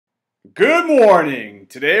Good morning!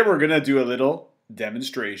 Today we're going to do a little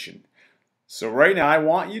demonstration. So right now I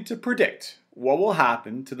want you to predict what will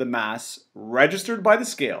happen to the mass registered by the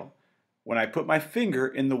scale when I put my finger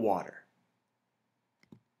in the water.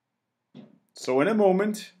 So in a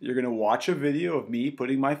moment you're going to watch a video of me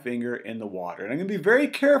putting my finger in the water. And I'm going to be very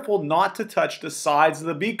careful not to touch the sides of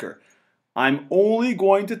the beaker. I'm only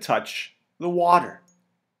going to touch the water.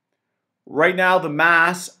 Right now the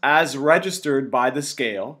mass as registered by the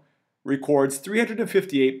scale records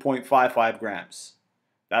 358.55 grams.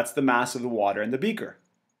 That's the mass of the water in the beaker.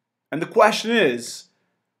 And the question is,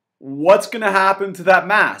 what's going to happen to that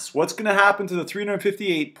mass? What's going to happen to the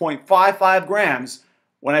 358.55 grams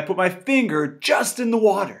when I put my finger just in the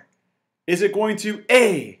water? Is it going to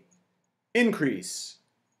A, increase,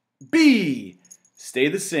 B, stay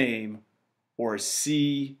the same, or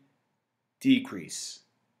C, decrease?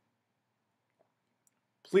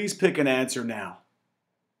 Please pick an answer now.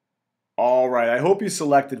 All right, I hope you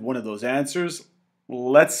selected one of those answers.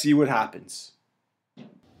 Let's see what happens.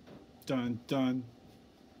 Dun, dun,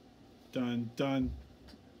 dun, dun.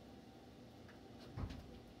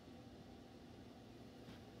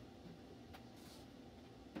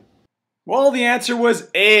 Well, the answer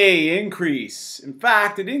was A, increase. In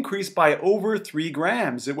fact, it increased by over 3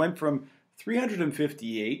 grams. It went from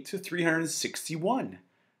 358 to 361.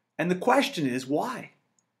 And the question is, why?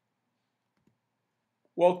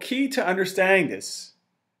 Well, key to understanding this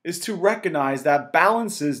is to recognize that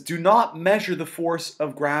balances do not measure the force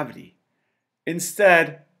of gravity.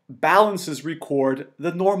 Instead, balances record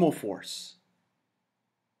the normal force.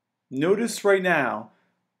 Notice right now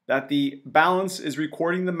that the balance is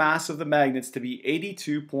recording the mass of the magnets to be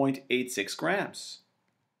 82.86 grams.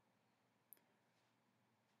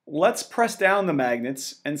 Let's press down the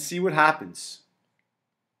magnets and see what happens.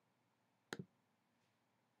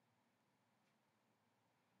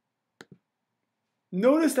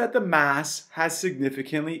 Notice that the mass has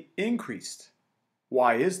significantly increased.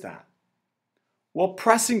 Why is that? Well,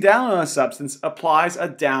 pressing down on a substance applies a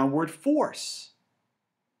downward force.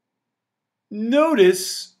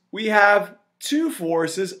 Notice we have two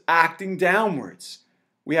forces acting downwards.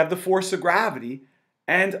 We have the force of gravity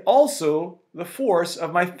and also the force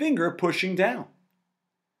of my finger pushing down.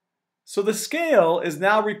 So the scale is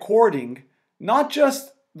now recording not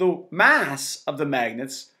just the mass of the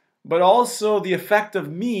magnets, but also the effect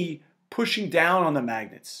of me pushing down on the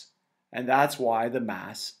magnets. And that's why the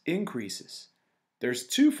mass increases. There's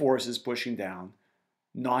two forces pushing down,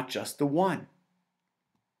 not just the one.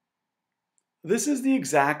 This is the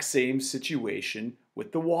exact same situation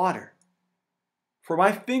with the water. For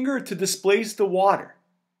my finger to displace the water,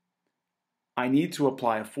 I need to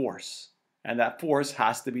apply a force. And that force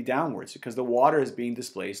has to be downwards because the water is being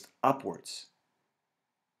displaced upwards.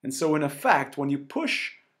 And so in effect, when you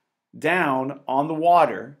push down on the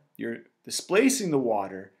water, you're displacing the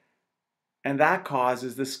water, and that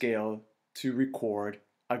causes the scale to record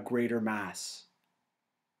a greater mass.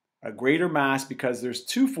 A greater mass because there's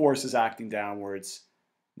two forces acting downwards,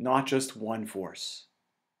 not just one force.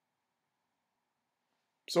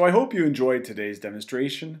 So I hope you enjoyed today's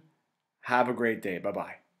demonstration. Have a great day.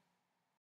 Bye-bye.